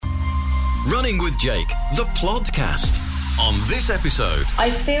Running with Jake, the Plodcast. On this episode,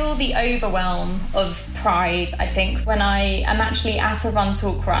 I feel the overwhelm of pride, I think, when I am actually at a Run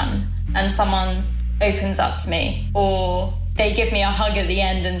Talk Run and someone opens up to me, or they give me a hug at the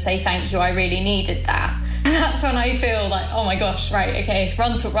end and say thank you, I really needed that. That's when I feel like, oh my gosh, right, okay,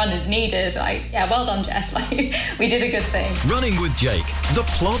 Run Talk Run is needed. Well done, Jess. We did a good thing. Running with Jake, the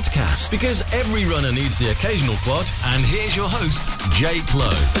Plodcast, because every runner needs the occasional plod. And here's your host, Jake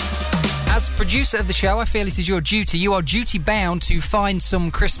Lowe. As producer of the show, I feel it is your duty. You are duty-bound to find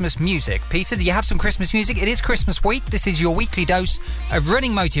some Christmas music. Peter, do you have some Christmas music? It is Christmas week. This is your weekly dose of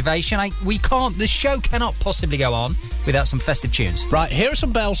running motivation. The show cannot possibly go on without some festive tunes. Right, here are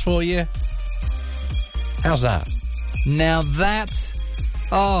some bells for you. How's that? Now that...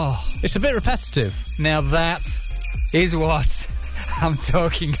 Oh. It's a bit repetitive. Now that is what I'm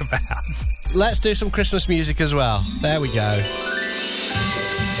talking about. Let's do some Christmas music as well. There we go.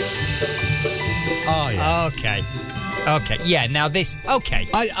 Oh, yeah. Okay. Yeah, now this... Okay.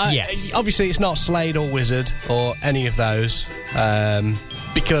 Yes. Obviously, it's not Slade or Wizard or any of those,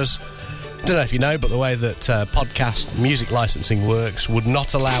 because... I don't know if you know, but the way that podcast music licensing works would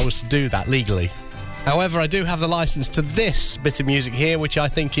not allow us to do that legally. However, I do have the license to this bit of music here, which I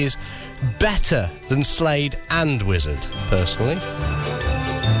think is better than Slade and Wizard, personally.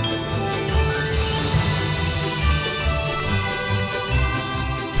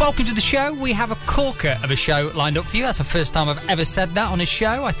 Welcome to the show. We have a corker of a show lined up for you. That's the first time I've ever said that on a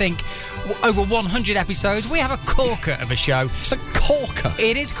show. I think over 100 episodes, we have a corker of a show. It's a corker.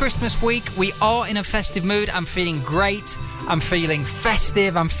 It is Christmas week. We are in a festive mood. I'm feeling great. I'm feeling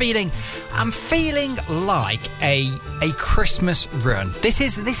festive. I'm feeling like a Christmas run. This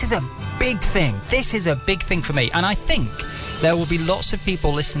is a big thing. This is a big thing for me. And I think there will be lots of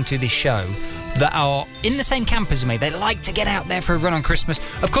people listening to this show that are in the same camp as me. They like to get out there for a run on Christmas.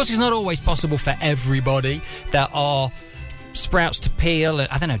 Of course, it's not always possible for everybody. There are sprouts to peel.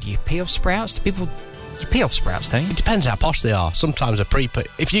 I don't know, do you peel sprouts? You peel sprouts, don't you? It depends how posh they are. Sometimes they're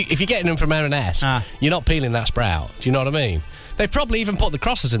if you're getting them from M&S, you're not peeling that sprout. Do you know what I mean? They probably even put the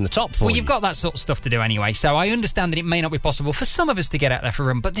crosses in the top for you. Well, you've got that sort of stuff to do anyway, so I understand that it may not be possible for some of us to get out there for a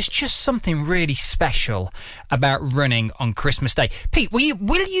run, but there's just something really special about running on Christmas Day. Pete, will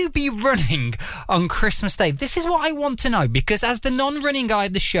you be running on Christmas Day? This is what I want to know, because as the non-running guy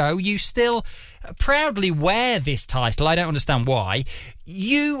of the show, you still proudly wear this title. I don't understand why.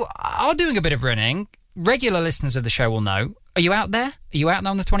 You are doing a bit of running. Regular listeners of the show will know. Are you out there? Are you out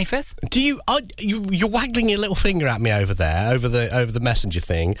there on the 25th? You're waggling your little finger at me over there, over the messenger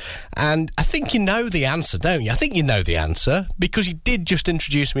thing, and I think you know the answer, don't you? I think you know the answer, because you did just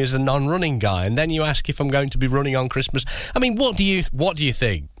introduce me as a non-running guy, and then you ask if I'm going to be running on Christmas. I mean, what do you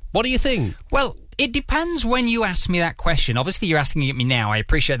think? What do you think? Well, it depends when you ask me that question. Obviously, you're asking it me now. I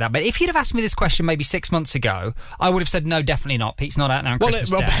appreciate that. But if you'd have asked me this question maybe 6 months ago, I would have said, no, definitely not. Pete's not out there on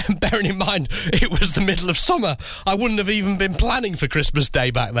Christmas Day. Bearing in mind, it was the middle of summer. I wouldn't have even been planning for Christmas Day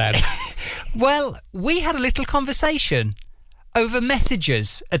back then. Well, we had a little conversation over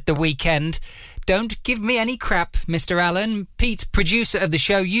messages at the weekend. Don't give me any crap, Mr. Allen. Pete, producer of the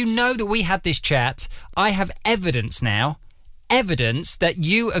show, you know that we had this chat. I have evidence now. Evidence that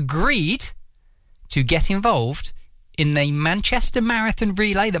you agreed to get involved in the Manchester Marathon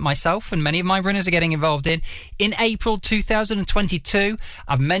Relay that myself and many of my runners are getting involved in April 2022.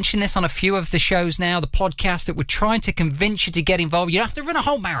 I've mentioned this on a few of the shows now, the podcast, that we're trying to convince you to get involved. You don't have to run a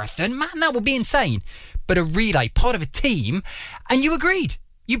whole marathon. Man, that would be insane. But a relay, part of a team, and you agreed.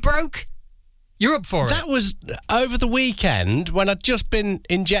 You broke. You're up for it. That was over the weekend when I'd just been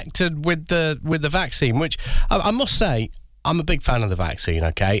injected with the vaccine, which I must say, I'm a big fan of the vaccine,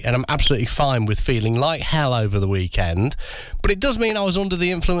 okay? And I'm absolutely fine with feeling like hell over the weekend. But it does mean I was under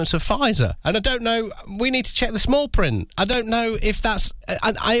the influence of Pfizer. And I don't know, we need to check the small print. I don't know if that's...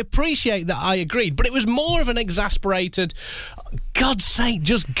 I appreciate that I agreed, but it was more of an exasperated... God's sake,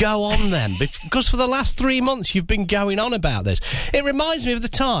 just go on then. Because for the last 3 months you've been going on about this. It reminds me of the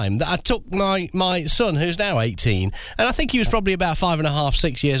time that I took my son, who's now 18, and I think he was probably about 5.5,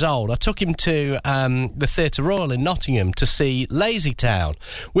 6 years old. I took him to the Theatre Royal in Nottingham to see Lazy Town,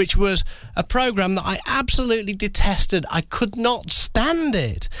 which was a programme that I absolutely detested. I could not stand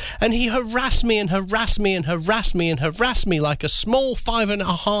it. And he harassed me and harassed me and harassed me and harassed me like a small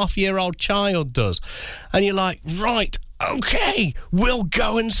 5.5-year-old child does. And you're like, right, okay, we'll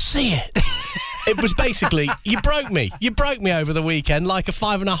go and see it. It was basically, you broke me over the weekend like a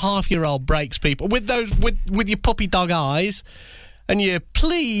 5.5-year-old breaks people with your puppy dog eyes and your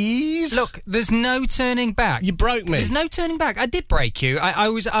please. Look, there's no turning back. You broke me. There's no turning back. I did break you. I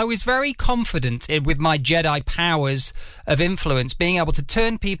was very confident with my Jedi powers of influence, being able to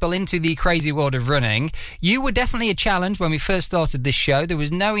turn people into the crazy world of running. You were definitely a challenge when we first started this show. There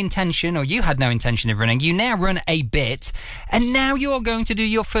was no intention, or you had no intention of running. You now run a bit, and now you're going to do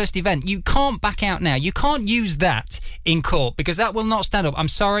your first event. You can't back out now. You can't use that in court, because that will not stand up. I'm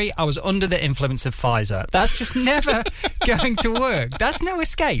sorry, I was under the influence of Pfizer. That's just never going to work. That's no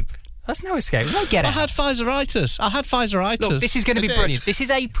escape. There's no get out. I had Pfizeritis. Look, this is going to be brilliant. This is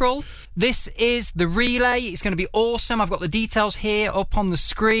April. This is the relay. It's going to be awesome. I've got the details here up on the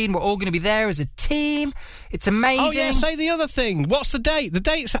screen. We're all going to be there as a team. It's amazing. Oh, yeah, say the other thing. What's the date? The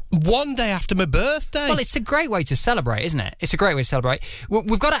date's one day after my birthday. Well, it's a great way to celebrate, isn't it? It's a great way to celebrate.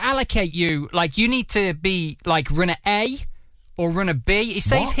 We've got to allocate you. Like, you need to be, like, runner A or runner B. It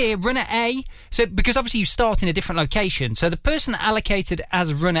says here runner A. So, because obviously you start in a different location. So the person allocated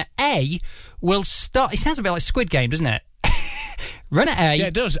as runner A will start. It sounds a bit like Squid Game, doesn't it? Runner A. Yeah,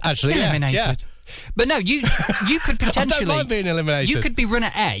 it does, actually. Eliminated. Yeah. But no, you could potentially. I don't mind being eliminated. You could be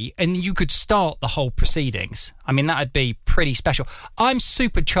runner A and you could start the whole proceedings. I mean, that would be pretty special. I'm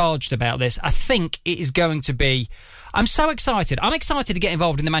supercharged about this. I think it is going to be. I'm so excited. I'm excited to get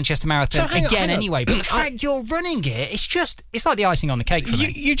involved in the Manchester Marathon again anyway. But the fact you're running it, it's like the icing on the cake for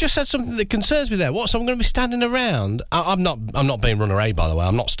me. You just said something that concerns me there. What? So I'm going to be standing around? I'm not being runner A, by the way.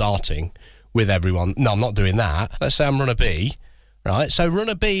 I'm not starting with everyone. No, I'm not doing that. Let's say I'm runner B, right? So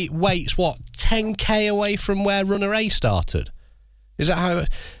runner B waits, 10k away from where runner A started? Is that how...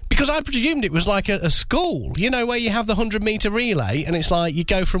 Because I presumed it was like a school, you know, where you have the 100-metre relay and it's like you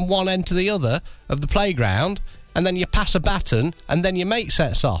go from one end to the other of the playground and then you pass a baton and then your mate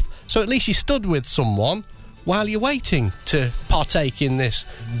sets off. So at least you stood with someone while you're waiting to partake in this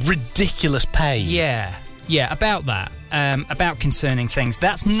ridiculous pain. Yeah, about that. About concerning things.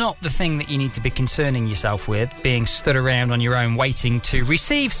 That's not the thing that you need to be concerning yourself with, being stood around on your own waiting to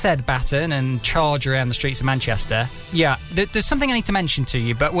receive said baton and charge around the streets of Manchester. Yeah, there's something I need to mention to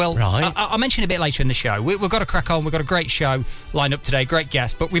you, but I'll mention it a bit later in the show. We've got to crack on. We've got a great show lined up today, great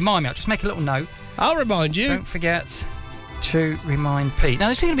guest, but remind me, I'll just make a little note. I'll remind you. Don't forget to remind Pete. Now,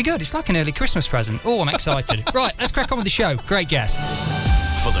 this is going to be good. It's like an early Christmas present. Oh, I'm excited. Right, let's crack on with the show. Great guest.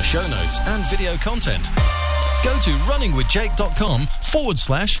 For the show notes and video content, go to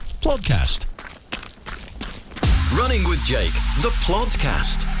runningwithjake.com/podcast. Running with Jake, the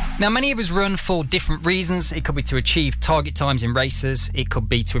Plodcast. Now, many of us run for different reasons. It could be to achieve target times in races. It could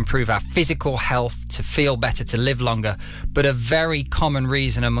be to improve our physical health, to feel better, to live longer. But a very common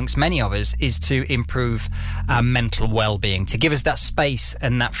reason amongst many of us is to improve our mental well-being, to give us that space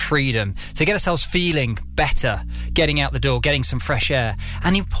and that freedom, to get ourselves feeling better, getting out the door, getting some fresh air,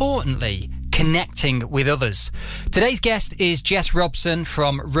 and importantly, connecting with others. Today's guest is Jess Robson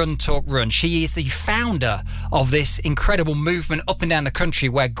from Run Talk Run. She is the founder of this incredible movement up and down the country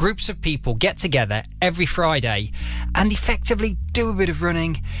where groups of people get together every Friday and effectively do a bit of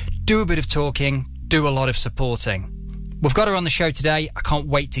running, do a bit of talking, do a lot of supporting. We've got her on the show today. I can't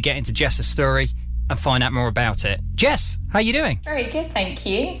wait to get into Jess's story and find out more about it. Jess, how are you doing? Very good, thank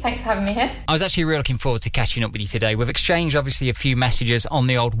you. Thanks for having me here. I was actually really looking forward to catching up with you today. We've exchanged, obviously, a few messages on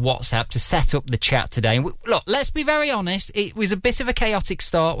the old WhatsApp to set up the chat today. And look, let's be very honest. It was a bit of a chaotic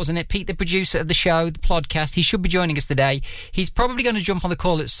start, wasn't it? Pete, the producer of the show, the podcast, he should be joining us today. He's probably going to jump on the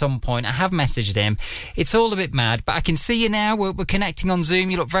call at some point. I have messaged him. It's all a bit mad, but I can see you now. We're connecting on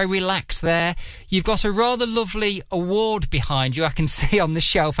Zoom. You look very relaxed there. You've got a rather lovely award behind you. I can see on the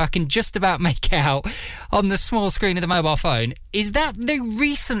shelf. I can just about make out on the small screen of the mobile phone. Is that the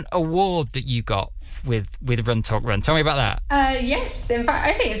recent award that you got with Run Talk Run? Tell me about that. Yes, in fact,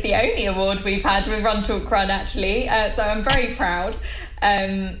 I think it's the only award we've had with Run Talk Run, actually. So I'm very proud.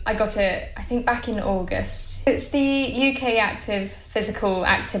 I got it, I think, back in August. It's the UK Active Physical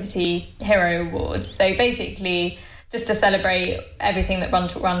Activity Hero Award. So basically, just to celebrate everything that Run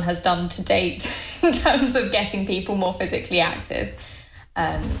Talk Run has done to date in terms of getting people more physically active.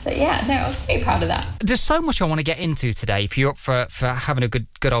 I was pretty proud of that. There's so much I want to get into today if you're up for having a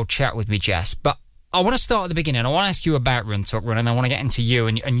good old chat with me, Jess, but I want to start at the beginning. I want to ask you about Run Talk Run and I want to get into you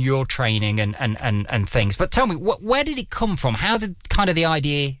and your training and things. But tell me, where did it come from? How did kind of the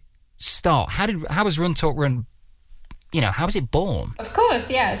idea start? How was Run Talk Run, how was it born? Of course,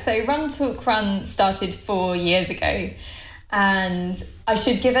 yeah. So Run Talk Run started 4 years ago. And I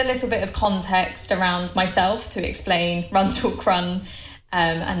should give a little bit of context around myself to explain Run Talk Run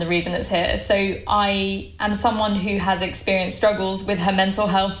and the reason it's here. So I am someone who has experienced struggles with her mental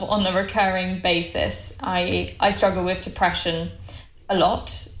health on a recurring basis. I struggle with depression a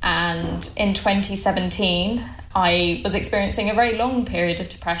lot. And in 2017, I was experiencing a very long period of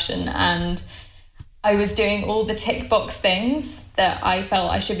depression, and I was doing all the tick box things that I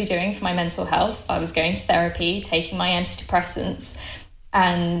felt I should be doing for my mental health. I was going to therapy, taking my antidepressants,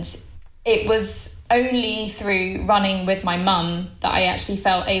 and it was only through running with my mum that I actually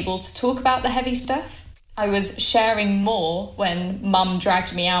felt able to talk about the heavy stuff. I was sharing more when mum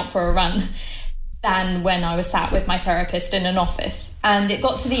dragged me out for a run than when I was sat with my therapist in an office. And it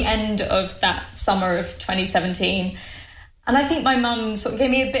got to the end of that summer of 2017, and I think my mum sort of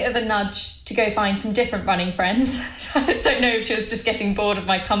gave me a bit of a nudge to go find some different running friends. I don't know if she was just getting bored of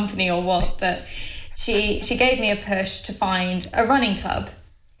my company or what, but she gave me a push to find a running club.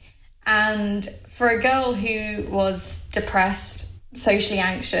 And for a girl who was depressed, socially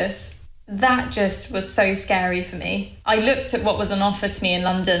anxious, that just was so scary for me. I looked at what was on offer to me in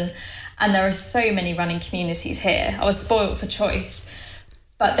London, and there are so many running communities here. I was spoilt for choice,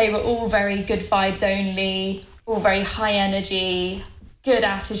 but they were all very good vibes only, all very high energy, good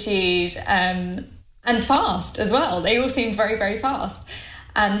attitude, and fast as well. They all seemed very, very fast.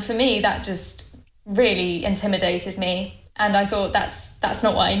 And for me, that just really intimidated me. And I thought that's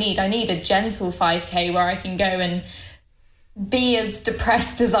not what I need. I need a gentle 5K where I can go and be as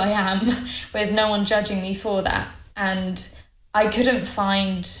depressed as I am with no one judging me for that. And I couldn't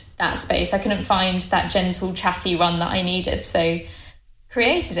find that space. I couldn't find that gentle, chatty run that I needed. So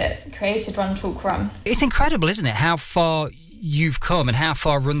created Run Talk Run. It's incredible, isn't it, how far you've come and how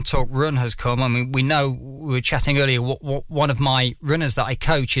far Run Talk Run has come. I mean, we know, we were chatting earlier, one of my runners that I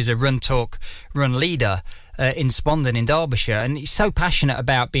coach is a Run Talk Run leader in Spondon in Derbyshire, and he's so passionate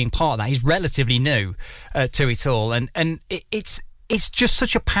about being part of that. He's relatively new to it all, and it's just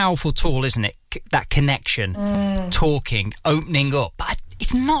such a powerful tool, isn't it? That connection, talking, opening up. But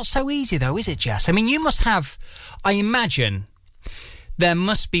it's not so easy though, is it, Jess? I mean, you must have, I imagine there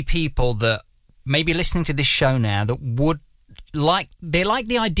must be people that may be listening to this show now that would like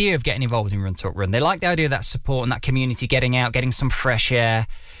the idea of getting involved in Run Talk Run. They like the idea of that support and that community, getting out, getting some fresh air.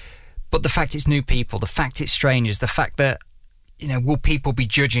 But the fact it's new people, the fact it's strangers, the fact that, you know, will people be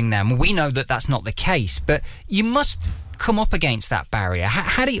judging them? We know that that's not the case, but you must come up against that barrier.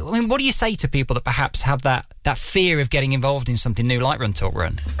 How do you, I mean, what do you say to people that perhaps have that fear of getting involved in something new like Run Talk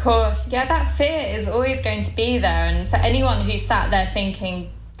Run? Of course, yeah, that fear is always going to be there. And for anyone who sat there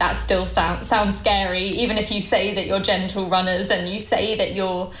thinking that still sounds scary, even if you say that you're gentle runners and you say that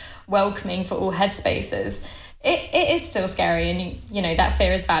you're welcoming for all headspaces, it is still scary, and you know that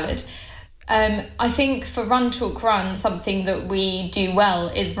fear is valid. I think for Run Talk Run, something that we do well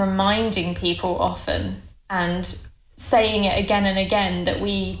is reminding people often and saying it again and again that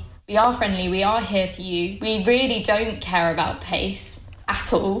we are friendly, we are here for you. We really don't care about pace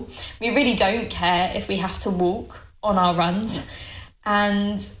at all. We really don't care if we have to walk on our runs.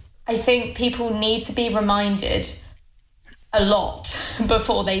 And I think people need to be reminded a lot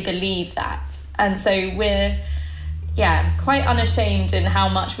before they believe that. And so we're quite unashamed in how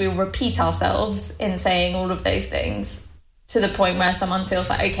much we'll repeat ourselves in saying all of those things, to the point where someone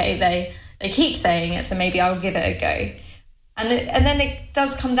feels like, okay, they keep saying it, so maybe I'll give it a go. And then it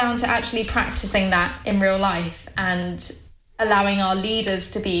does come down to actually practicing that in real life and allowing our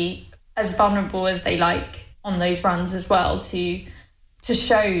leaders to be as vulnerable as they like on those runs as well, to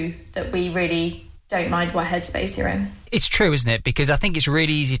show that we really don't mind what headspace you're in. It's true, isn't it? Because I think it's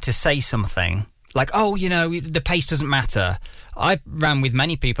really easy to say something like, oh, you know, the pace doesn't matter. I've ran with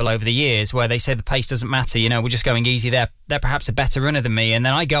many people over the years where they say the pace doesn't matter, you know, we're just going easy. They're perhaps a better runner than me, and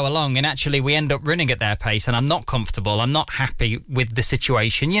then I go along and actually we end up running at their pace and I'm not comfortable, I'm not happy with the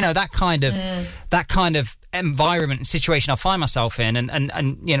situation. You know, that kind of environment and situation I find myself in,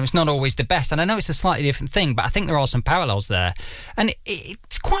 and you know, it's not always the best. And I know it's a slightly different thing, but I think there are some parallels there. And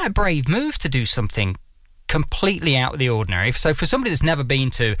it's quite a brave move to do something completely out of the ordinary. So for somebody that's never been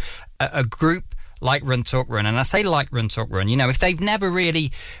to a group like Run Talk Run, and I say like Run Talk Run, you know, if they've never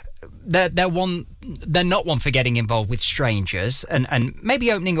really, they're not one for getting involved with strangers and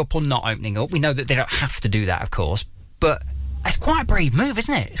maybe opening up or not opening up. We know that they don't have to do that, of course, but it's quite a brave move,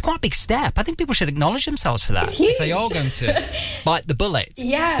 isn't it? It's quite a big step. I think people should acknowledge themselves for that. It's huge. If they are going to bite the bullet.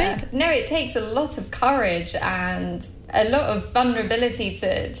 Yeah, big. No, it takes a lot of courage and a lot of vulnerability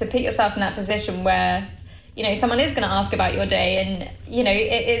to put yourself in that position where, you know, someone is going to ask about your day, and, you know,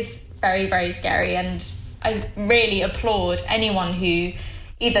 it is very, very scary. And I really applaud anyone who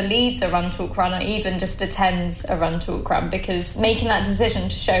either leads a Run Talk Run or even just attends a Run Talk Run, because making that decision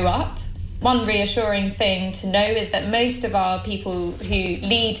to show up. One reassuring thing to know is that most of our people who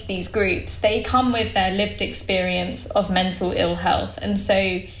lead these groups, they come with their lived experience of mental ill health. And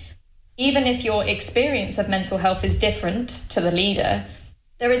so even if your experience of mental health is different to the leader,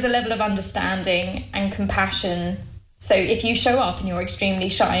 there is a level of understanding and compassion. So if you show up and you're extremely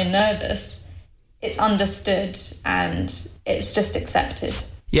shy and nervous, it's understood and it's just accepted.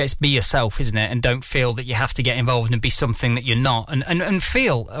 Yeah, it's be yourself, isn't it? And don't feel that you have to get involved and be something that you're not, and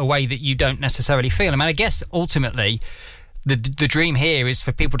feel a way that you don't necessarily feel. I mean, I guess ultimately the dream here is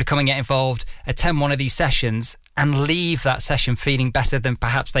for people to come and get involved, attend one of these sessions and leave that session feeling better than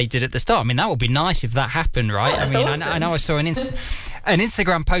perhaps they did at the start. I mean, that would be nice if that happened, right? Oh, awesome. I know I saw an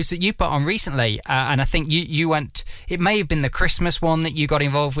Instagram post that you put on recently, and I think you went, it may have been the Christmas one that you got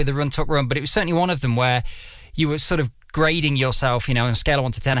involved with, the Run Talk Run, but it was certainly one of them where you were sort of grading yourself, on a scale of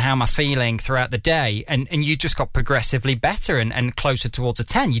 1 to 10, how am I feeling throughout the day, and you just got progressively better and closer towards a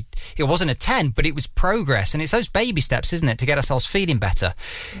 10. It wasn't a 10, but it was progress, and it's those baby steps, isn't it, to get ourselves feeling better.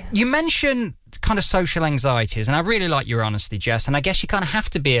 Yeah. You mentioned kind of social anxieties, and I really like your honesty, Jess, and I guess you kind of have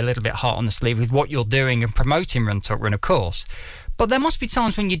to be a little bit hot on the sleeve with what you're doing and promoting Run Talk Run, of course. But there must be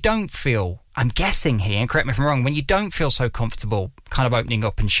times when you don't feel, I'm guessing here, and correct me if I'm wrong, when you don't feel so comfortable kind of opening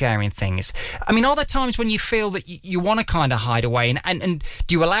up and sharing things. I mean, are there times when you feel that you want to kind of hide away, and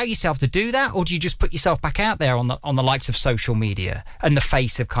do you allow yourself to do that, or do you just put yourself back out there on the likes of social media and the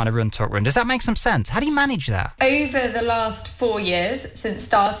face of kind of Run Talk Run? Does that make some sense? How do you manage that? Over the last 4 years since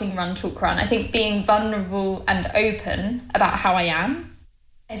starting Run Talk Run, I think being vulnerable and open about how I am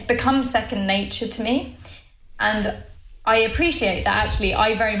has become second nature to me, and I appreciate that. Actually,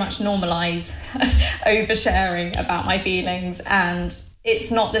 I very much normalise oversharing about my feelings, and it's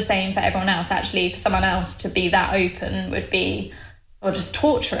not the same for everyone else. Actually, for someone else to be that open would be, or just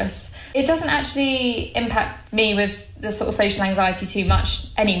torturous. It doesn't actually impact me with the sort of social anxiety too much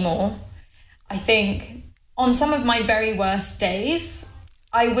anymore. I think on some of my very worst days,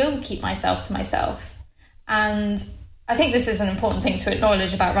 I will keep myself to myself. And I think this is an important thing to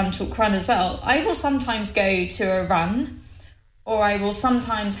acknowledge about Run Talk Run as well. I will sometimes go to a run, or I will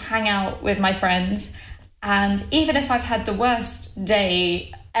sometimes hang out with my friends, and even if I've had the worst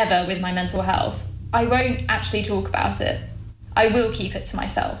day ever with my mental health, I won't actually talk about it. I will keep it to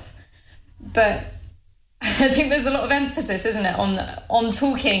myself. But I think there's a lot of emphasis, isn't it, on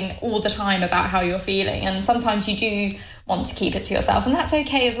talking all the time about how you're feeling, and sometimes you do want to keep it to yourself, and that's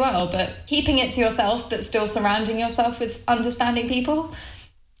okay as well, but keeping it to yourself but still surrounding yourself with understanding people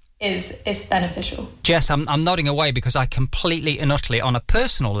is beneficial. Jess, I'm nodding away because I completely and utterly, on a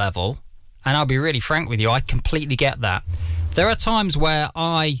personal level, and I'll be really frank with you, I completely get that. There are times where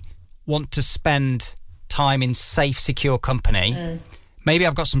I want to spend time in safe, secure company. Maybe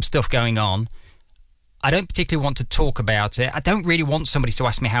I've got some stuff going on. I don't particularly want to talk about it. I don't really want somebody to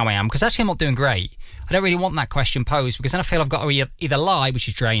ask me how I am, because actually I'm not doing great. I don't really want that question posed, because then I feel I've got to either lie, which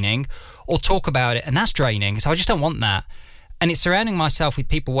is draining, or talk about it, and that's draining. So I just don't want that. And it's surrounding myself with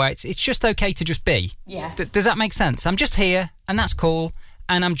people where it's just okay to just be. Yes. Does that make sense? I'm just here, and that's cool.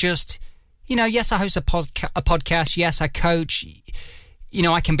 And I'm just, yes, I host a podcast. Yes, I coach.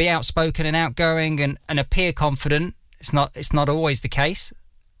 I can be outspoken and outgoing and appear confident. It's not always the case.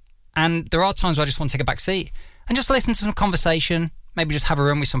 And there are times where I just want to take a back seat and just listen to some conversation, maybe just have a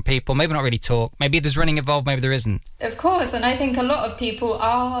run with some people, maybe not really talk, maybe there's running involved, maybe there isn't. Of course, and I think a lot of people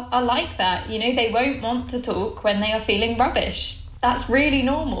are like that. They won't want to talk when they are feeling rubbish. That's really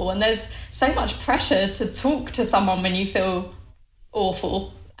normal, and there's so much pressure to talk to someone when you feel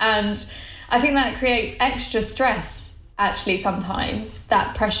awful. And I think that creates extra stress, actually, sometimes,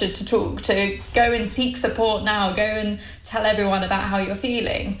 that pressure to talk, to go and seek support now, go and tell everyone about how you're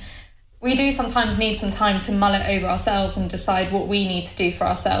feeling. We do sometimes need some time to mull it over ourselves and decide what we need to do for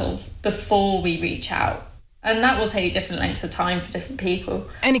ourselves before we reach out. And that will take different lengths of time for different people.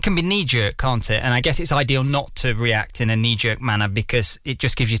 And it can be knee-jerk, can't it? And I guess it's ideal not to react in a knee-jerk manner, because it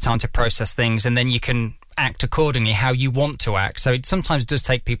just gives you time to process things, and then you can act accordingly how you want to act. So it sometimes does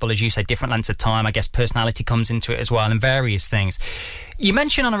take people, as you say, different lengths of time. I guess personality comes into it as well, and various things. You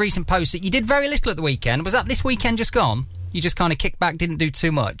mentioned on a recent post that you did very little at the weekend. Was that this weekend just gone? You just kind of kicked back, didn't do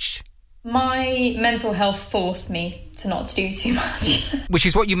too much? My mental health forced me to not do too much. Which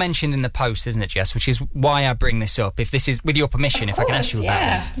is what you mentioned in the post, isn't it, Jess? Which is why I bring this up. If this is with your permission, if I can ask you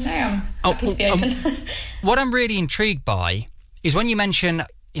about this. Yeah, I'm happy to be open. What I'm really intrigued by is when you mention,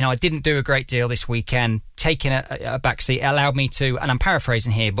 I didn't do a great deal this weekend, taking a backseat allowed me to, and I'm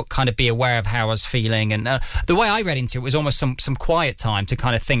paraphrasing here, but kind of be aware of how I was feeling. And the way I read into it was almost some quiet time to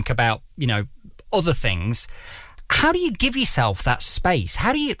kind of think about, other ththings. How do you give yourself that space?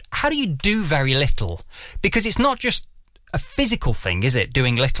 How do you do very little? Because it's not just a physical thing, is it?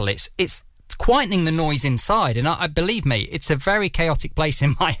 Doing little. It's quietening the noise inside. And I believe me, it's a very chaotic place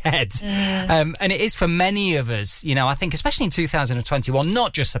in my head. And it is for many of us, you know, I think, especially in 2021,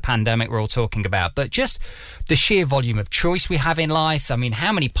 not just the pandemic we're all talking about, but just the sheer volume of choice we have in life. I mean,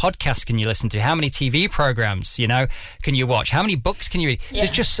 how many podcasts can you listen to? How many TV programs, you know, can you watch? How many books can you read? Yeah.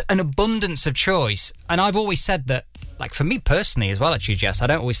 There's just an abundance of choice. And I've always said that, like, for me personally as well, actually, Jess, I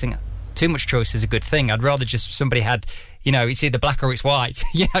don't always think too much choice is a good thing. I'd rather just somebody had, you know, it's either black or it's white,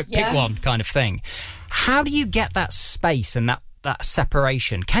 you know, pick one kind of thing. How do you get that space and that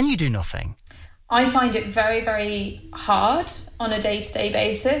separation? Can you do nothing? I find it very, very hard on a day-to-day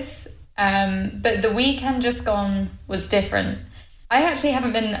basis. But the weekend just gone was different. I actually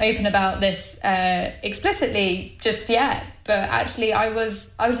haven't been open about this explicitly just yet, but actually I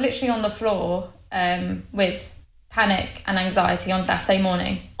was literally on the floor with panic and anxiety on Saturday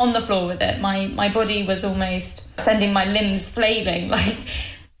morning, on the floor with it. My body was almost sending my limbs flailing, like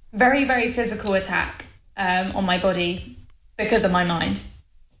very, very physical attack on my body because of my mind.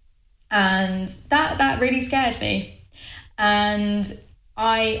 And that really scared me. And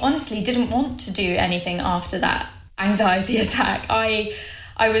I honestly didn't want to do anything after that anxiety attack. I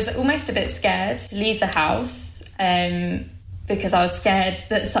was almost a bit scared to leave the house because I was scared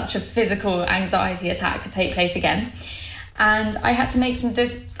that such a physical anxiety attack could take place again. And I had to make some...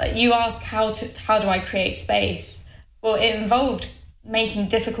 You ask how do I create space? Well, it involved making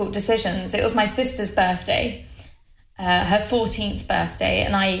difficult decisions. It was my sister's birthday, her 14th birthday,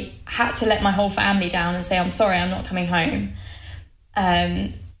 and I had to let my whole family down and say, I'm sorry, I'm not coming home.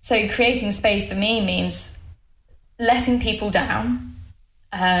 So creating space for me means letting people down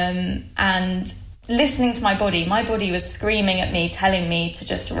and listening to my body. My body was screaming at me, telling me to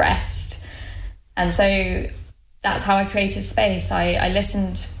just rest. And so that's how I created space. I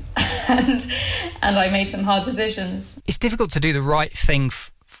listened and I made some hard decisions. It's difficult to do the right thing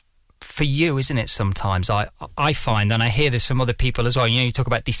for you, isn't it, sometimes? I find, and I hear this from other people as well, you know, you talk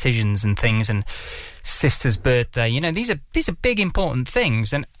about decisions and things and sister's birthday, you know, these are big important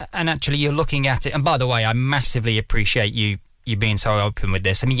things, and actually you're looking at it. And by the way, I massively appreciate you being so open with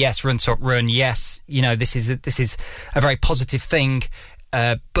this. I mean, yes, Run Talk Run, yes, you know, this is a very positive thing,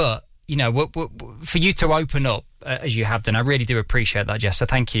 but you know, for you to open up as you have done, I really do appreciate that, Jess, so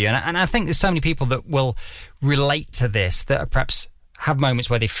thank you. And I think there's so many people that will relate to this, that are perhaps have moments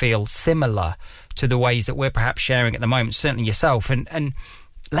where they feel similar to the ways that we're perhaps sharing at the moment, certainly yourself, and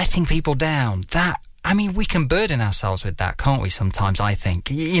letting people down. That, I mean, we can burden ourselves with that, can't we, sometimes, I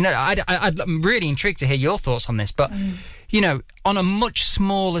think. You know, I'm really intrigued to hear your thoughts on this, but, you know, on a much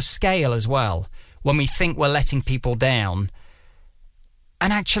smaller scale as well, when we think we're letting people down,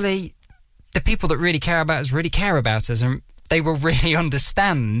 and actually the people that really care about us, and they will really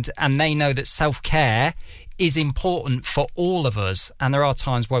understand, and they know that self-care is important for all of us, and there are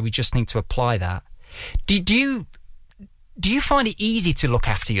times where we just need to apply that. Do you find it easy to look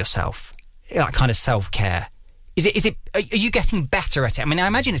after yourself, that kind of self-care? Are you getting better at it? I mean, I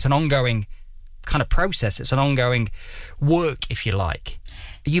imagine it's an ongoing kind of process. It's an ongoing work, if you like.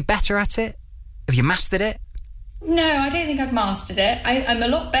 Are you better at it? Have you mastered it? No, I don't think I've mastered it. I'm a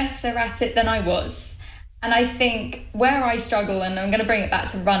lot better at it than I was. And I think where I struggle, and I'm going to bring it back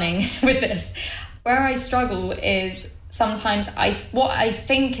to running with this, where I struggle is sometimes what I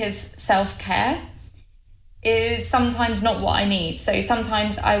think is self-care is sometimes not what I need. So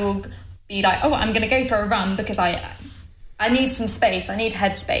sometimes I will be like, oh, I'm going to go for a run because I need some space, I need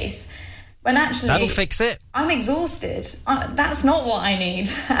headspace. When actually... That'll fix it. I'm exhausted. That's not what I need.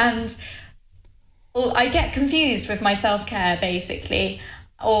 And I get confused with my self-care, basically.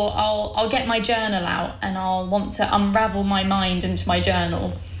 Or I'll get my journal out and I'll want to unravel my mind into my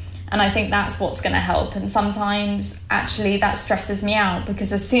journal. And I think that's what's going to help. And sometimes, actually, that stresses me out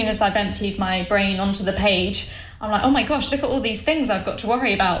because as soon as I've emptied my brain onto the page, I'm like, oh my gosh, look at all these things I've got to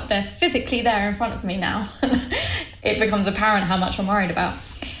worry about. They're physically there in front of me now. It becomes apparent how much I'm worried about.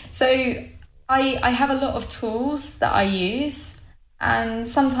 So I have a lot of tools that I use, and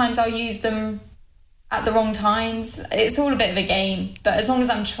sometimes I'll use them at the wrong times. It's all a bit of a game, but as long as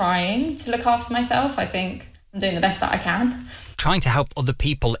I'm trying to look after myself, I think I'm doing the best that I can. Trying to help other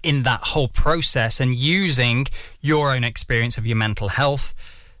people in that whole process and using your own experience of your mental health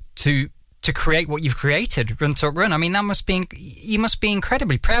to create what you've created, Run Talk Run. I mean, you must be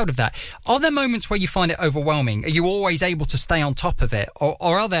incredibly proud of that. Are there moments where you find it overwhelming? Are you always able to stay on top of it? Or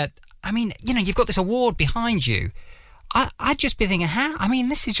are there, I mean, you know, you've got this award behind you. I'd just be thinking,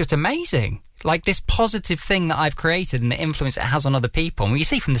 this is just amazing. Like this positive thing that I've created and the influence it has on other people. And you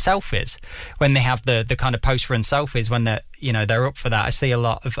see from the selfies, when they have the kind of post-run selfies, when they're up for that. I see a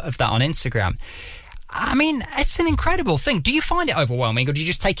lot of that on Instagram. I mean, it's an incredible thing. Do you find it overwhelming, or do you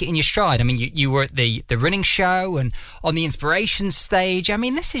just take it in your stride? I mean, you were at the running show and on the inspiration stage. I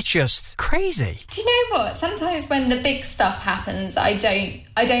mean, this is just crazy. Do you know what? Sometimes when the big stuff happens, I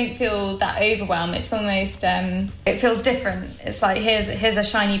don't feel that overwhelmed. It's almost it feels different. It's like here's a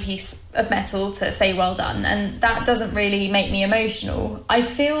shiny piece of metal to say well done, and that doesn't really make me emotional. I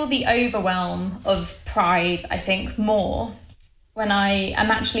feel the overwhelm of pride, I think, more when I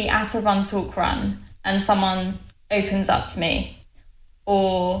am actually at a Run Talk Run and someone opens up to me,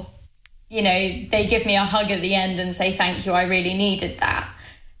 or, you know, they give me a hug at the end and say, thank you, I really needed that.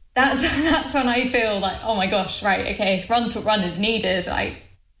 That's when I feel like, oh my gosh, right, okay, Run Talk Run is needed. Like,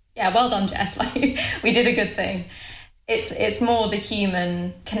 yeah, well done, Jess. Like, we did a good thing. It's more the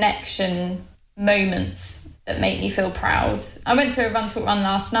human connection moments that make me feel proud. I went to a Run Talk Run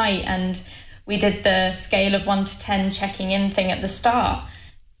last night and we did the scale of 1 to 10 checking in thing at the start.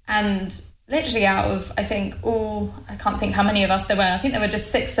 And literally out of, I think, I can't think how many of us there were. I think there were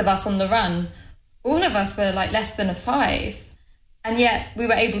just 6 of us on the run. All of us were like less than a 5. And yet we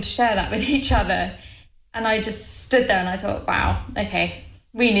were able to share that with each other. And I just stood there and I thought, wow, okay,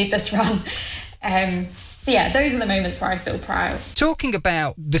 we need this run. So yeah, those are the moments where I feel proud. Talking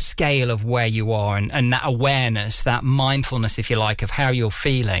about the scale of where you are and that awareness, that mindfulness, if you like, of how you're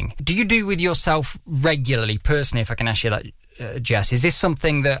feeling, do you do with yourself regularly, personally, if I can ask you that, Jess? Is this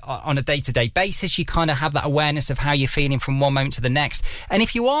something that on a day-to-day basis you kind of have that awareness of how you're feeling from one moment to the next? And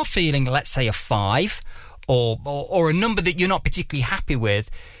if you are feeling, let's say, a 5 or a number that you're not particularly happy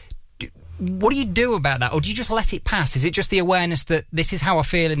with, what do you do about that? Or do you just let it pass? Is it just the awareness that this is how I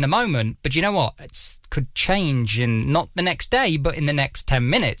feel in the moment, but you know what? It could change in not the next day, but in the next 10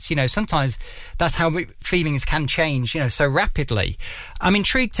 minutes. You know, sometimes that's how feelings can change, you know, so rapidly. I'm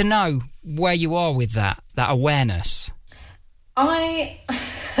intrigued to know where you are with that awareness. I'd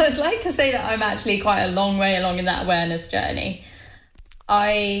like to say that I'm actually quite a long way along in that awareness journey.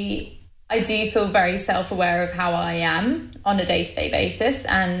 I do feel very self-aware of how I am on a day-to-day basis,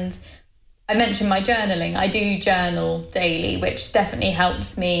 and I mentioned my journaling. I do journal daily, which definitely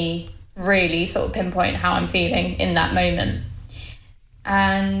helps me really sort of pinpoint how I'm feeling in that moment.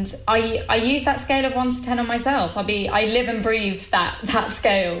 And I use that scale of 1 to 10 on myself. I live and breathe that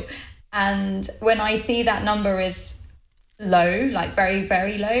scale. And when I see that number is low, like very,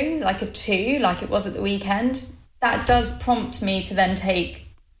 very low, like a 2, like it was at the weekend, that does prompt me to then take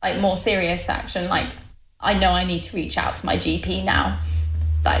like more serious action. Like, I know I need to reach out to my GP now.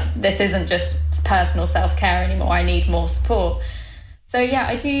 Like, this isn't just personal self-care anymore. I need more support. So yeah,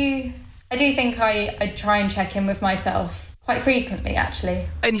 I do think I try and check in with myself quite frequently, actually.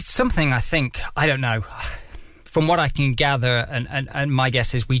 And it's something I think, I don't know, from what I can gather, and my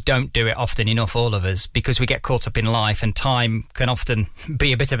guess is we don't do it often enough, all of us, because we get caught up in life, and time can often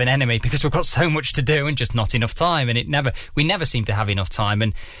be a bit of an enemy because we've got so much to do and just not enough time, and we never seem to have enough time.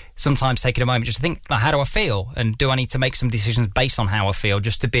 And sometimes taking a moment just to think, like, how do I feel, and do I need to make some decisions based on how I feel,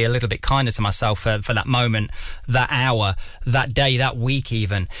 just to be a little bit kinder to myself for that moment, that hour, that day, that week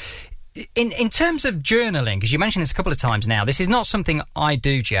even. In terms of journaling, because you mentioned this a couple of times now, this is not something I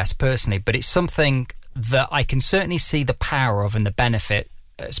do, Jess, personally, but it's something that I can certainly see the power of and the benefit,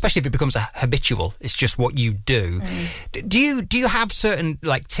 especially if it becomes a habitual. It's just what you do. Do you have certain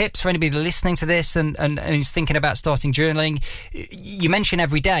like tips for anybody listening to this and is thinking about starting journaling? You mentioned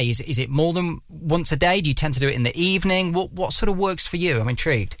every day. Is it more than once a day? Do you tend to do it in the evening? What sort of works for you? I'm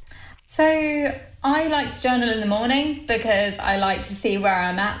intrigued. So I like to journal in the morning because I like to see where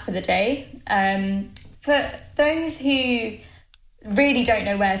I'm at for the day. For those who really don't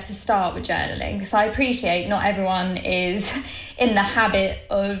know where to start with journaling, because I appreciate not everyone is in the habit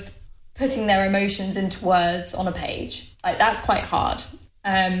of putting their emotions into words on a page. Like, that's quite hard.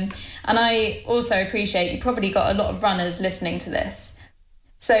 And I also appreciate you probably got a lot of runners listening to this.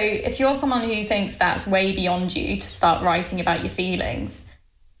 So if you're someone who thinks that's way beyond you to start writing about your feelings,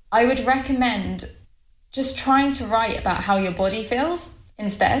 I would recommend just trying to write about how your body feels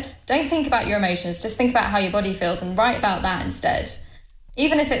instead. Don't think about your emotions, just think about how your body feels and write about that instead.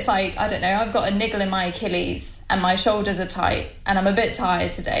 Even if it's like, I don't know, I've got a niggle in my Achilles and my shoulders are tight and I'm a bit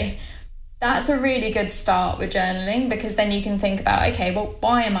tired today. That's a really good start with journaling, because then you can think about, okay, well,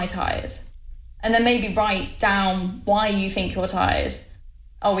 why am I tired? And then maybe write down why you think you're tired.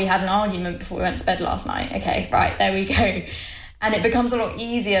 Oh, we had an argument before we went to bed last night. Okay, right, there we go. And it becomes a lot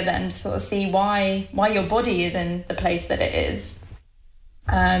easier then to sort of see why your body is in the place that it is.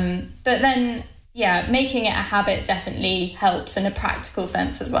 But then, yeah, making it a habit definitely helps in a practical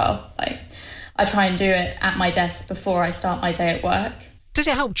sense as well. Like, I try and do it at my desk before I start my day at work. Does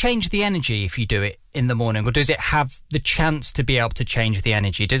it help change the energy if you do it in the morning, or does it have the chance to be able to change the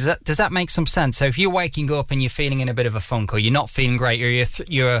energy? Does that make some sense? So if you're waking up and you're feeling in a bit of a funk, or you're not feeling great, or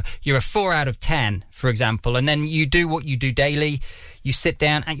you're a 4 out of 10, for example, and then you do what you do daily, you sit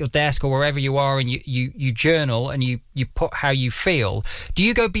down at your desk or wherever you are, and you journal and you put how you feel. Do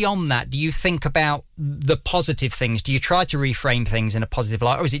you go beyond that? Do you think about the positive things? Do you try to reframe things in a positive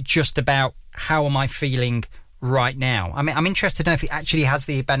light, or is it just about how am I feeling right now? I mean, I'm interested to know if it actually has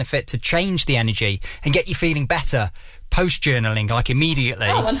the benefit to change the energy and get you feeling better post-journaling, like immediately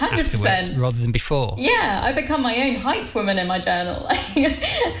 100%. afterwards, rather than before. Yeah, I become my own hype woman in my journal.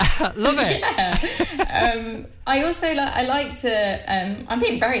 Love it. Yeah. I also I like to, I'm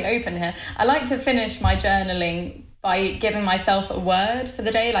being very open here, I like to finish my journaling by giving myself a word for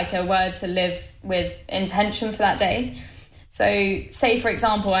the day, like a word to live with intention for that day. So say, for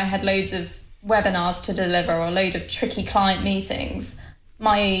example, I had loads of webinars to deliver or a load of tricky client meetings.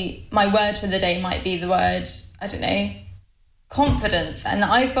 My word for the day might be the word, I don't know, confidence. And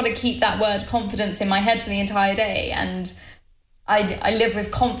I've got to keep that word confidence in my head for the entire day. And I live with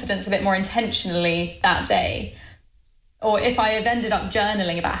confidence a bit more intentionally that day. Or if I have ended up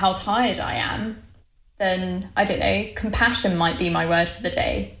journaling about how tired I am, then, I don't know, compassion might be my word for the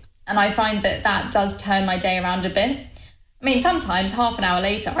day. And I find that does turn my day around a bit. I mean, sometimes half an hour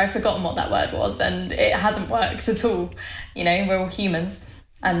later, I've forgotten what that word was and it hasn't worked at all. You know, we're all humans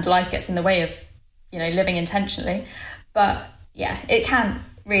and life gets in the way of, you know, living intentionally. But yeah, it can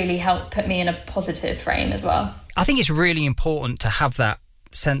really help put me in a positive frame as well. I think it's really important to have that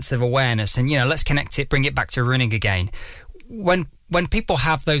sense of awareness and, you know, let's connect it, bring it back to running again. When people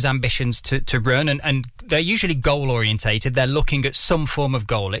have those ambitions to run and they're usually goal orientated, they're looking at some form of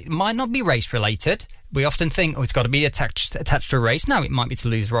goal. It might not be race related. We often think, it's got to be attached to a race. No, it might be to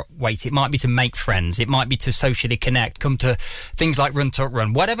lose weight. It might be to make friends. It might be to socially connect, come to things like Run Talk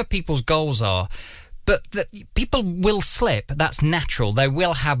Run, whatever people's goals are. But people will slip. That's natural. They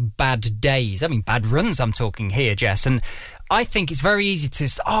will have bad days. I mean, bad runs I'm talking here, Jess. And I think it's very easy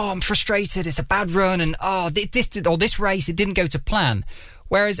to, I'm frustrated. It's a bad run. And, this race, it didn't go to plan.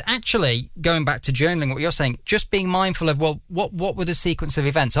 Whereas actually, going back to journaling, what you're saying, just being mindful of, well, what were the sequence of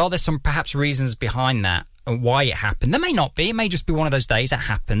events? Are there some perhaps reasons behind that and why it happened? There may not be. It may just be one of those days that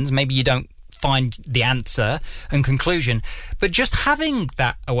happens. Maybe you don't find the answer and conclusion. But just having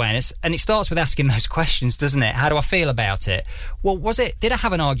that awareness, and it starts with asking those questions, doesn't it? How do I feel about it? Well, did I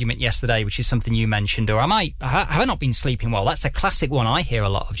have an argument yesterday, which is something you mentioned, or have I not been sleeping well? That's a classic one I hear a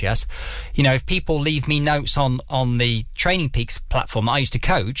lot of, Jess. You know, if people leave me notes on the Training Peaks platform that I used to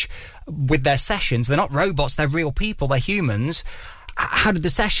coach with their sessions, they're not robots, they're real people, they're humans. How did the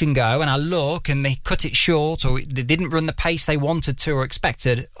session go? And I look and they cut it short, or they didn't run the pace they wanted to or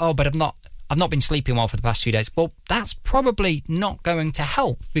expected. But I've not been sleeping well for the past few days. Well, that's probably not going to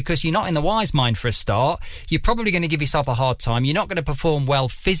help because you're not in the wise mind for a start. You're probably going to give yourself a hard time. You're not going to perform well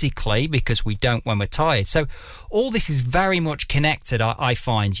physically because we don't when we're tired. So all this is very much connected, I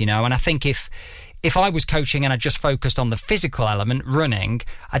find, you know, and I think if I was coaching and I just focused on the physical element, running,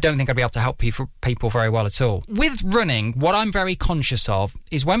 I don't think I'd be able to help people very well at all. With running, what I'm very conscious of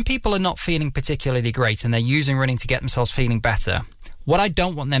is when people are not feeling particularly great and they're using running to get themselves feeling better, what I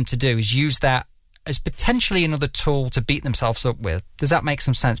don't want them to do is use that as potentially another tool to beat themselves up with. Does that make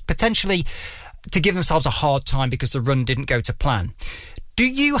some sense? Potentially to give themselves a hard time because the run didn't go to plan.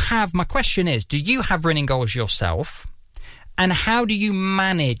 My question is, do you have running goals yourself? And how do you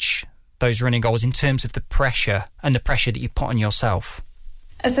manage those running goals in terms of the pressure that you put on yourself?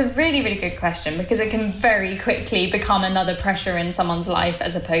 It's a really, really good question because it can very quickly become another pressure in someone's life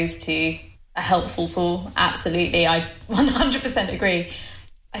as opposed to a helpful tool. Absolutely, I 100% agree.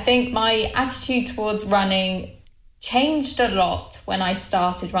 I think my attitude towards running changed a lot when I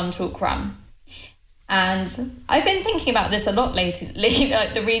started Run Talk Run. And I've been thinking about this a lot lately,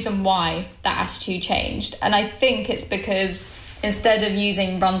 like the reason why that attitude changed. And I think it's because instead of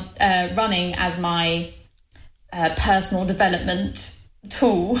using running as my personal development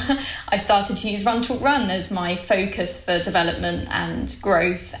tool, I started to use Run Talk Run as my focus for development and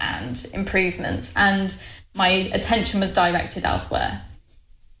growth and improvements, and my attention was directed elsewhere.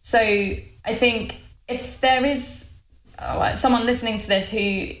 So I think if there is someone listening to this who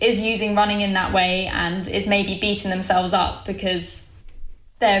is using running in that way and is maybe beating themselves up because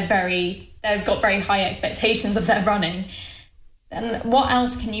they've got very high expectations of their running, then what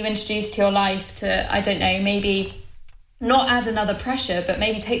else can you introduce to your life to, I don't know, maybe not add another pressure, but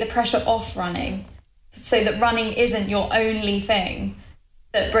maybe take the pressure off running so that running isn't your only thing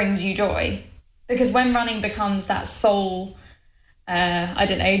that brings you joy. Because when running becomes that sole I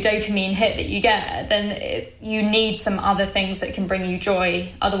don't know, dopamine hit that you get, then you need some other things that can bring you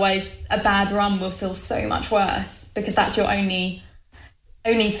joy. Otherwise, a bad run will feel so much worse because that's your only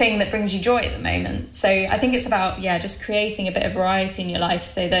thing that brings you joy at the moment. So I think it's about, just creating a bit of variety in your life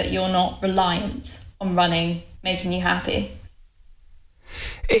so that you're not reliant on running making you happy.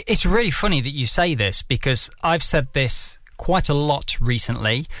 It's really funny that you say this because I've said this quite a lot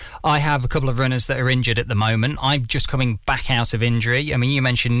recently. I have a couple of runners that are injured at the moment. I'm just coming back out of injury. I mean, you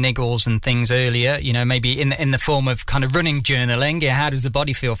mentioned niggles and things earlier, maybe in the form of kind of running journaling. How does the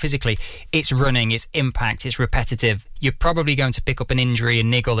body feel physically? It's running, it's impact, it's repetitive. You're probably going to pick up an injury, a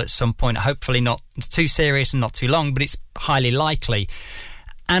niggle at some point, hopefully not too serious and not too long, but it's highly likely.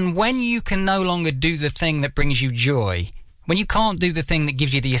 And when you can no longer do the thing that brings you joy, when you can't do the thing that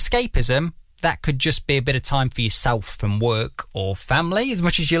gives you the escapism, that could just be a bit of time for yourself from work or family, as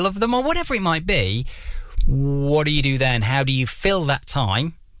much as you love them, or whatever it might be. What do you do then? How do you fill that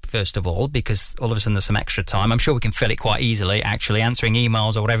time, first of all, because all of a sudden there's some extra time. I'm sure we can fill it quite easily, actually, answering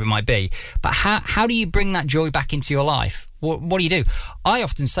emails or whatever it might be. But how do you bring that joy back into your life? What do you do? I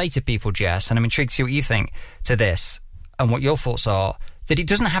often say to people, Jess, and I'm intrigued to see what you think to this and what your thoughts are, that it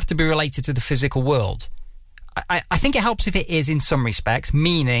doesn't have to be related to the physical world. I think it helps if it is in some respects,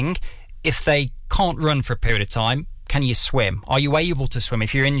 meaning if they can't run for a period of time, can you swim? Are you able to swim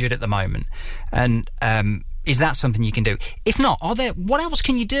if you're injured at the moment? And is that something you can do? If not, what else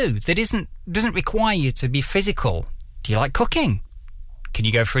can you do that doesn't require you to be physical? Do you like cooking? Can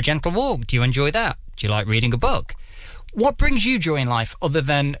you go for a gentle walk? Do you enjoy that? Do you like reading a book? What brings you joy in life other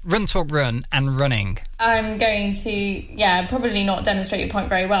than Run Talk Run and running? I'm going to, probably not demonstrate your point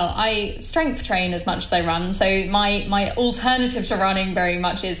very well. I strength train as much as I run. So my alternative to running very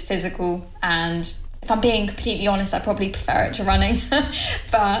much is physical. And if I'm being completely honest, I probably prefer it to running.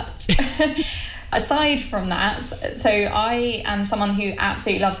 But aside from that, so I am someone who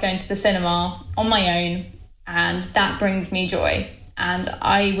absolutely loves going to the cinema on my own. And that brings me joy. And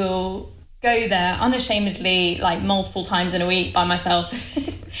I will go there unashamedly, like multiple times in a week by myself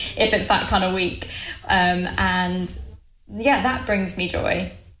if it's that kind of week. And that brings me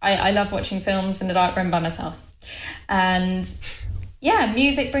joy. I love watching films in the dark room by myself. And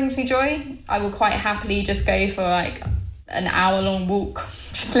music brings me joy. I will quite happily just go for like an hour-long walk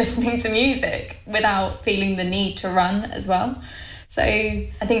just listening to music without feeling the need to run as well. So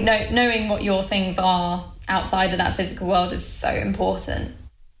I think knowing what your things are outside of that physical world is so important.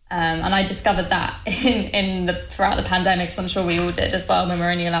 And I discovered that throughout the pandemic, as I'm sure we all did as well, when we're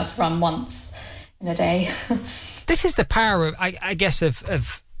only allowed to run once in a day. This is the power of, I guess,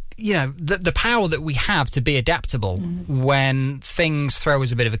 of the power that we have to be adaptable when things throw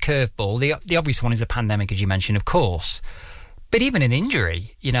us a bit of a curveball. The obvious one is a pandemic, as you mentioned, of course. But even an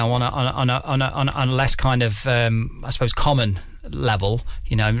injury, on a less kind of, I suppose, common level,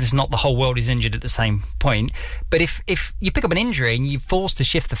 it's not the whole world is injured at the same point. But if you pick up an injury and you're forced to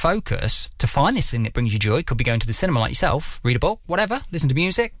shift the focus to find this thing that brings you joy, it could be going to the cinema like yourself, read a book, whatever, listen to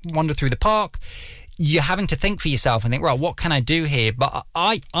music, wander through the park. You're having to think for yourself and think, well, what can I do here? But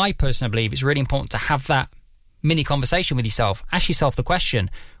I personally believe it's really important to have that mini conversation with yourself. Ask yourself the question,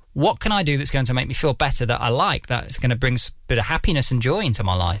 what can I do that's going to make me feel better, that I like, that's going to bring a bit of happiness and joy into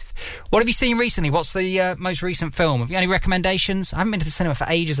my life? What have you seen recently? What's the most recent film? Have you got any recommendations? I haven't been to the cinema for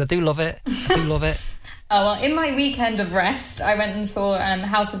ages. I do love it. Oh, well, in my weekend of rest, I went and saw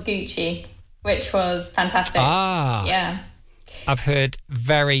House of Gucci, which was fantastic. Yeah. I've heard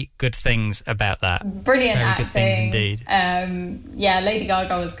very good things about that. Brilliant very acting. Good things indeed. Lady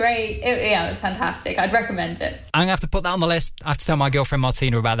Gaga was great. It was fantastic. I'd recommend it. I'm going to have to put that on the list. I have to tell my girlfriend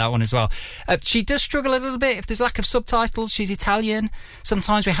Martina about that one as well. She does struggle a little bit if there's lack of subtitles. She's Italian.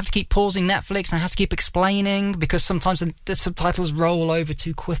 Sometimes we have to keep pausing Netflix and I have to keep explaining because sometimes the subtitles roll over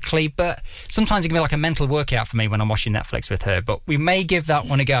too quickly. But sometimes it can be like a mental workout for me when I'm watching Netflix with her. But we may give that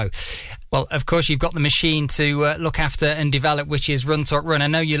one a go. Well, of course, you've got the machine to look after and develop, which is Run Talk Run. I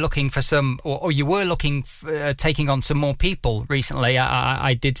know you're looking for some, or you were looking for taking on some more people recently.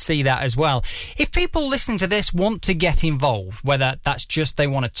 I did see that as well. If people listening to this want to get involved, whether that's just they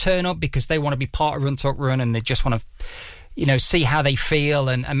want to turn up because they want to be part of Run Talk Run and they just want to, see how they feel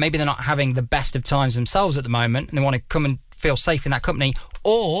and maybe they're not having the best of times themselves at the moment and they want to come and feel safe in that company,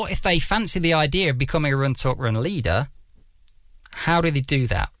 or if they fancy the idea of becoming a Run Talk Run leader, how do they do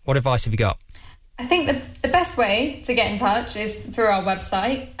that? What advice have you got? I think the best way to get in touch is through our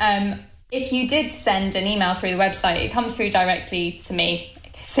website. If you did send an email through the website, it comes through directly to me,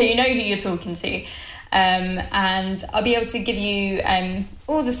 so you know who you're talking to. And I'll be able to give you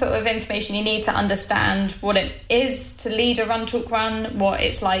all the sort of information you need to understand what it is to lead a Run Talk Run, what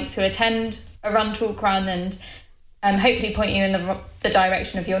it's like to attend a Run Talk Run, and hopefully point you in the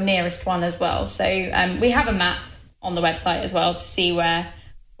direction of your nearest one as well. So we have a map on the website as well to see where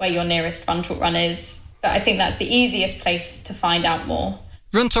your nearest Run Talk Run is. But I think that's the easiest place to find out more.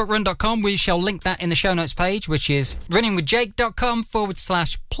 runtalkrun.com. We shall link that in the show notes page, which is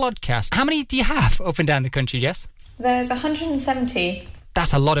runningwithjake.com/plodcast. How many do you have up and down the country, Jess? There's 170.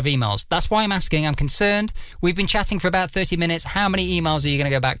 That's a lot of emails. That's why I'm asking. I'm concerned. We've been chatting for about 30 minutes. How many emails are you going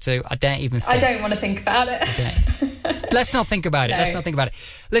to go back to? I don't even think. I don't want to think about it. Let's not think about it. No. Let's not think about it.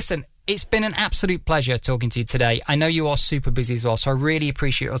 Listen, it's been an absolute pleasure talking to you today. I know you are super busy as well, so I really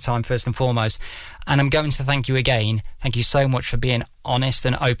appreciate your time first and foremost. And I'm going to thank you again. Thank you so much for being honest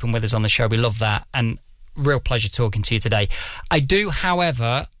and open with us on the show. We love that. And real pleasure talking to you today. I do,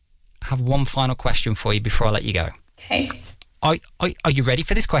 however, have one final question for you before I let you go. Okay. Are you ready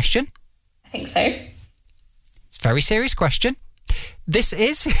for this question? I think so. It's a very serious question. This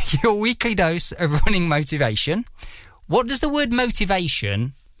is your weekly dose of running motivation. What does the word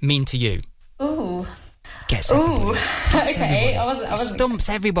motivation mean to you? Ooh. Gets everybody. Ooh. Okay. I wasn't Stumps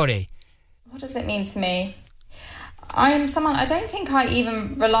everybody. What does it mean to me? I am someone, I don't think I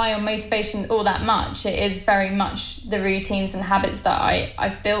even rely on motivation all that much. It is very much the routines and habits that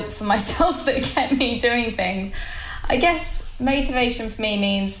I've built for myself that get me doing things. I guess motivation for me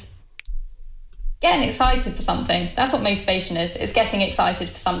means getting excited for something. That's what motivation is. It's getting excited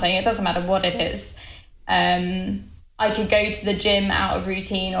for something. It doesn't matter what it is. I could go to the gym out of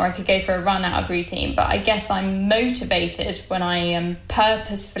routine, or I could go for a run out of routine, but I guess I'm motivated when I am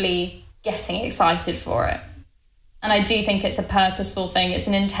purposefully getting excited for it. And I do think it's a purposeful thing. It's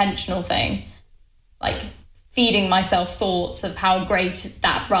an intentional thing. Like feeding myself thoughts of how great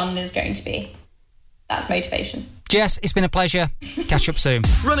that run is going to be. That's motivation. Jess, it's been a pleasure. Catch up soon.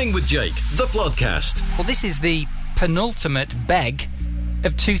 Running with Jake, the podcast. Well, this is the penultimate beg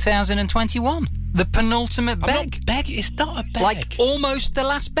of 2021. The penultimate beg. I'm not begging. It's not a beg. Like almost the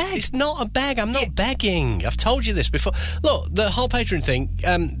last beg. It's not a beg. I'm not begging. I've told you this before. Look, the whole Patreon thing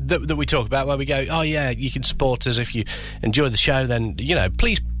that we talk about, where we go, oh yeah, you can support us if you enjoy the show, then, you know,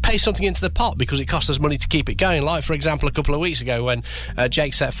 please pay something into the pot because it costs us money to keep it going. Like, for example, a couple of weeks ago when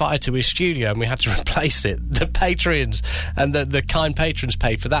Jake set fire to his studio and we had to replace it. The Patreons and the kind patrons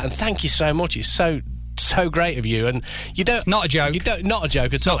paid for that. And thank you so much. It's so great of you. And you don't... Not a joke. Not a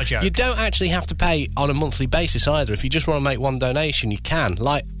joke at all. Not a joke. You don't actually have to pay on a monthly basis either. If you just want to make one donation, you can.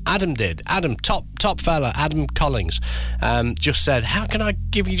 Like Adam did. Adam, top fella, Adam Collins, just said, how can I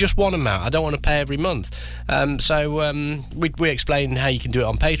give you just one amount? I don't want to pay every month. So we explained how you can do it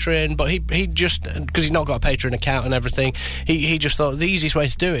on Patreon, but he just, because he's not got a Patreon account and everything, he just thought the easiest way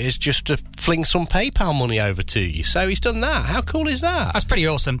to do it is just to fling some PayPal money over to you. So he's done that. How cool is that? That's pretty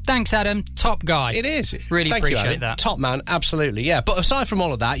awesome. Thanks, Adam. Top guy. It is. Really Thank appreciate you, that. Top man, absolutely, yeah. But aside from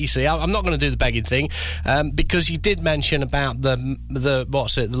all of that, you see, I'm not going to do the begging thing because you did mention about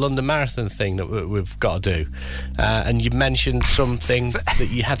the London Marathon thing that we've got to do, and you mentioned something that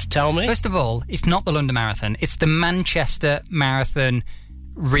you had to tell me. First of all, it's not the London Marathon. It's the Manchester Marathon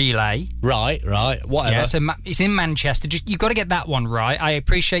Relay. Right, whatever. Yeah, so it's in Manchester. Just you've got to get that one right. I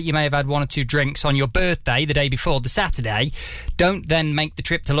appreciate you may have had one or two drinks on your birthday the day before, the Saturday. Don't then make the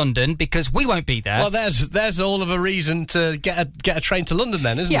trip to London because we won't be there. Well, there's all of a reason to get a train to London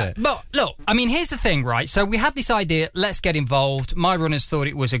then, isn't it? Yeah, but look, I mean, here's the thing, right? So we had this idea, let's get involved. My runners thought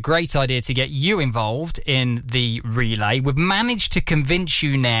it was a great idea to get you involved in the relay. We've managed to convince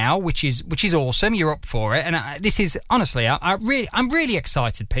you now, which is awesome. You're up for it, and this is honestly, I'm really excited,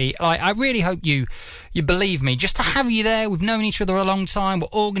 Pete. I really hope you believe me. Just to have you there, we've known each other a long time. We're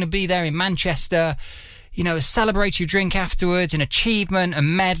all going to be there in Manchester. You know, celebrate your drink afterwards, an achievement, a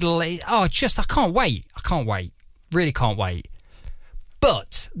medal. I can't wait. Really can't wait.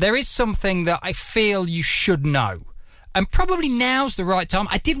 But there is something that I feel you should know. And probably now's the right time.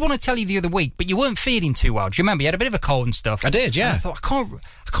 I did want to tell you the other week, but you weren't feeling too well. Do you remember? You had a bit of a cold and stuff. I did, yeah. And I thought,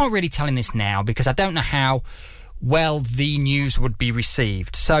 I can't really tell him this now because I don't know how well the news would be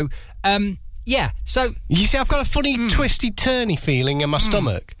received. So, yeah. So you see, I've got a funny twisty turny feeling in my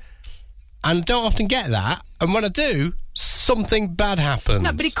stomach. And I don't often get that. And when I do, something bad happens.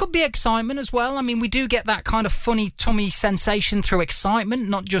 No, but it could be excitement as well. I mean, we do get that kind of funny tummy sensation through excitement,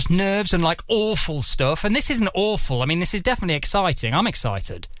 not just nerves and like awful stuff. And this isn't awful. I mean, this is definitely exciting. I'm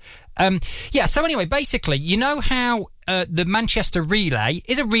excited. Yeah, so anyway, basically, you know how the Manchester Relay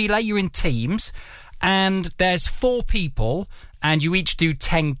is a relay. You're in teams and there's 4 people and you each do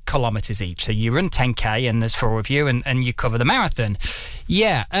 10 kilometres each. So you run 10k and there's 4 of you and you cover the marathon.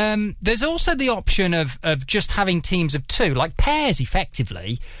 Yeah, there's also the option of just having teams of 2, like pairs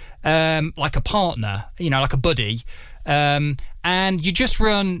effectively, like a partner, you know, like a buddy. and you just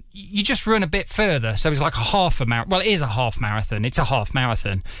run a bit further. So it's like a half a marathon. Well, it is a half marathon. It's a half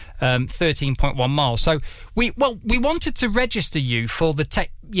marathon, 13.1 miles. So we wanted to register you for the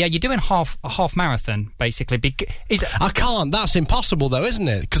tech. Yeah, you're doing a half marathon basically. I can't. That's impossible, though, isn't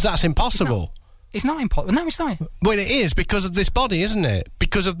it? Because that's impossible. It's not impossible. No, it's not. Well, it is because of this body, isn't it?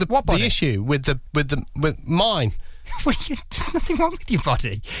 Because of the issue with mine. Well, there's nothing wrong with your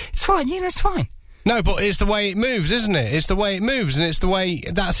body. It's fine. It's fine. No, but it's the way it moves, isn't it? It's the way it moves, and it's the way...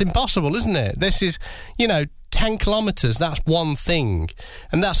 That's impossible, isn't it? This is, 10 kilometres, that's one thing.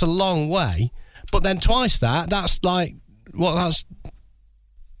 And that's a long way. But then twice that's like... Well, that's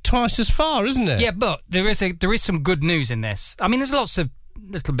twice as far, isn't it? Yeah, but there is some good news in this. I mean, there's lots of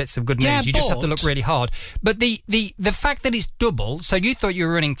little bits of good news. Yeah, you just have to look really hard. But the fact that it's double, so you thought you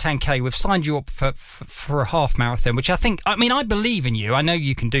were running 10K, we've signed you up for a half marathon, which I believe in you. I know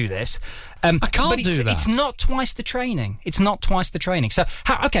you can do this. I can't do that. It's not twice the training. So,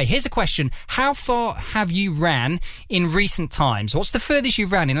 here's a question. How far have you ran in recent times? What's the furthest you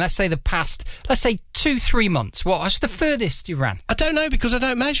ran in, let's say, the past, 2-3 months? What's the furthest you ran? I don't know because I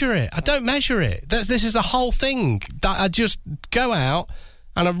don't measure it. This is a whole thing. That I just go out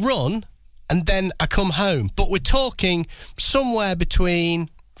and I run and then I come home. But we're talking somewhere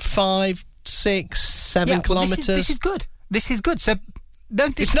between 5, 6, 7 kilometres. This is good. So...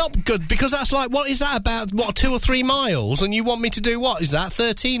 It's not good because that's like, what is that about? 2 or 3 miles? And you want me to do what? Is that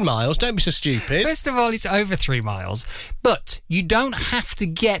 13 miles? Don't be so stupid. First of all, it's over 3 miles, but you don't have to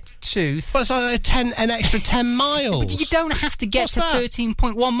get to... Well, it's like an extra 10 miles. But you don't have to get to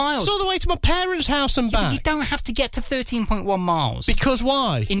 13.1 miles. It's all the way to my parents' house and back. You don't have to get to 13.1 miles. Because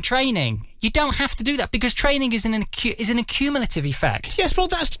why? In training. You don't have to do that because training is an accumulative effect. Yes, well,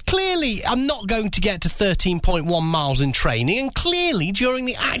 that's clearly... I'm not going to get to 13.1 miles in training, and clearly, during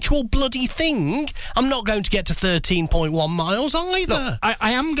the actual bloody thing, I'm not going to get to 13.1 miles either. Look,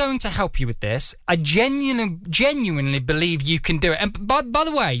 I am going to help you with this. I genuinely believe you can do it. And by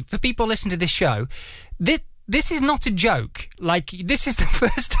the way, for people listening to this show, this is not a joke. This is the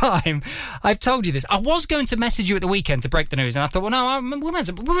first time I've told you this. I was going to message you at the weekend to break the news, and I thought, well, no,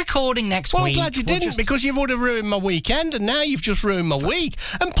 we're recording next week. Well, I'm glad you didn't, because you would have ruined my weekend, and now you've just ruined my week,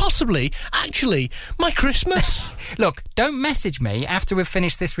 and possibly, actually, my Christmas. Look, don't message me after we've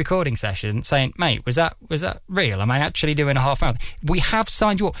finished this recording session saying, mate, was that real? Am I actually doing a half marathon? We have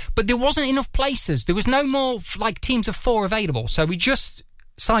signed you up, but there wasn't enough places. There was no more, teams of 4 available, so we just...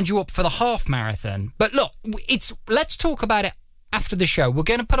 signed you up for the half marathon. But look, let's talk about it after the show. We're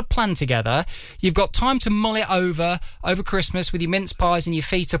going to put a plan together. You've got time to mull it over Christmas with your mince pies and your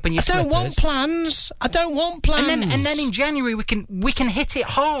feet up and your slippers. I don't want plans. And then in January we can hit it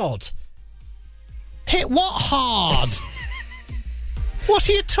hard. Hit what hard? What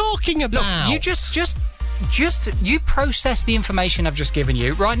are you talking about? Look, you just you process the information I've just given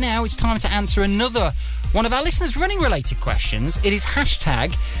you. Right now, it's time to answer another one of our listeners' running-related questions. It is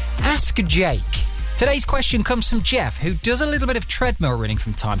 #AskJake. Today's question comes from Jeff, who does a little bit of treadmill running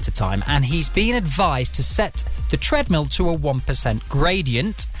from time to time, and he's being advised to set the treadmill to a 1%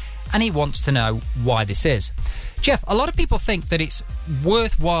 gradient, and he wants to know why this is. Jeff, a lot of people think that it's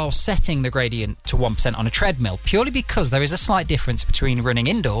worthwhile setting the gradient to 1% on a treadmill purely because there is a slight difference between running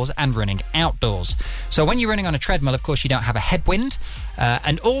indoors and running outdoors. So when you're running on a treadmill, of course, you don't have a headwind.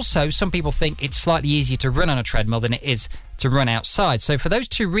 And also, some people think it's slightly easier to run on a treadmill than it is to run outside. So for those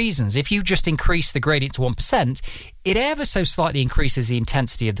two reasons, if you just increase the gradient to 1%, it ever so slightly increases the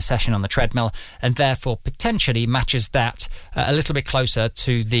intensity of the session on the treadmill and therefore potentially matches that a little bit closer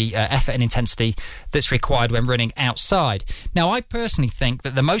to the effort and intensity that's required when running outside. Now, I personally think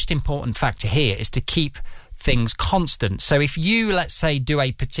that the most important factor here is to keep things constant. So if you, let's say, do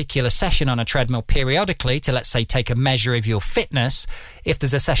a particular session on a treadmill periodically to, let's say, take a measure of your fitness, if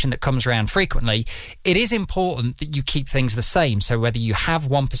there's a session that comes around frequently, it is important that you keep things the same. So whether you have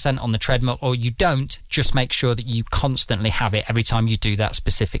 1% on the treadmill or you don't, just make sure that you constantly have it every time you do that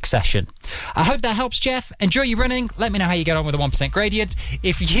specific session. I hope that helps, Jeff. Enjoy your running. Let me know how you get on with the 1% gradient.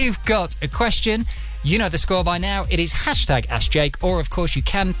 If you've got a question, you know the score by now. It is #AskJake, or of course you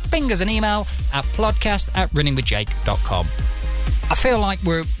can ping us an email at plodcast@runningwithjake.com. I feel like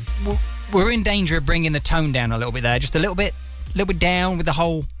we're in danger of bringing the tone down a little bit there, just a little bit down with the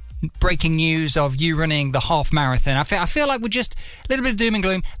whole breaking news of you running the half marathon. I feel like we're just a little bit of doom and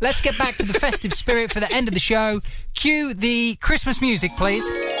gloom. Let's get back to the festive spirit for the end of the show. Cue the Christmas music, please.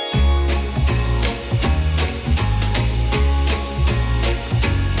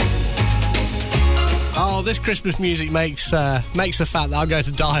 Oh, this Christmas music makes the fact that I'm going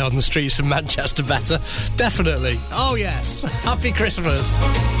to die on the streets of Manchester better. Definitely. Oh, yes. Happy Christmas.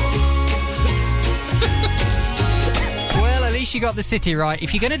 least you got the city right.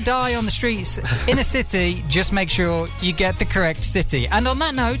 If you're going to die on the streets in a city, just make sure you get the correct city. And on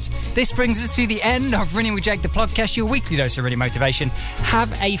that note, this brings us to the end of Running with Jake, the podcast, your weekly dose of running motivation.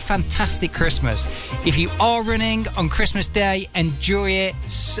 Have a fantastic Christmas. If you are running on Christmas Day, enjoy it.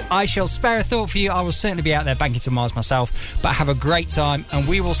 I shall spare a thought for you. I will certainly be out there banking some miles myself, but have a great time, and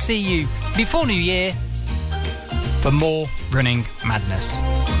we will see you before New Year for more running madness.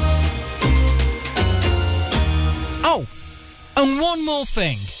 Oh, and one more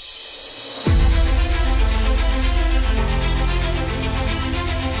thing.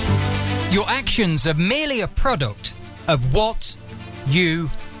 Your actions are merely a product of what you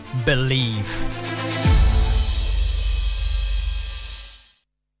believe.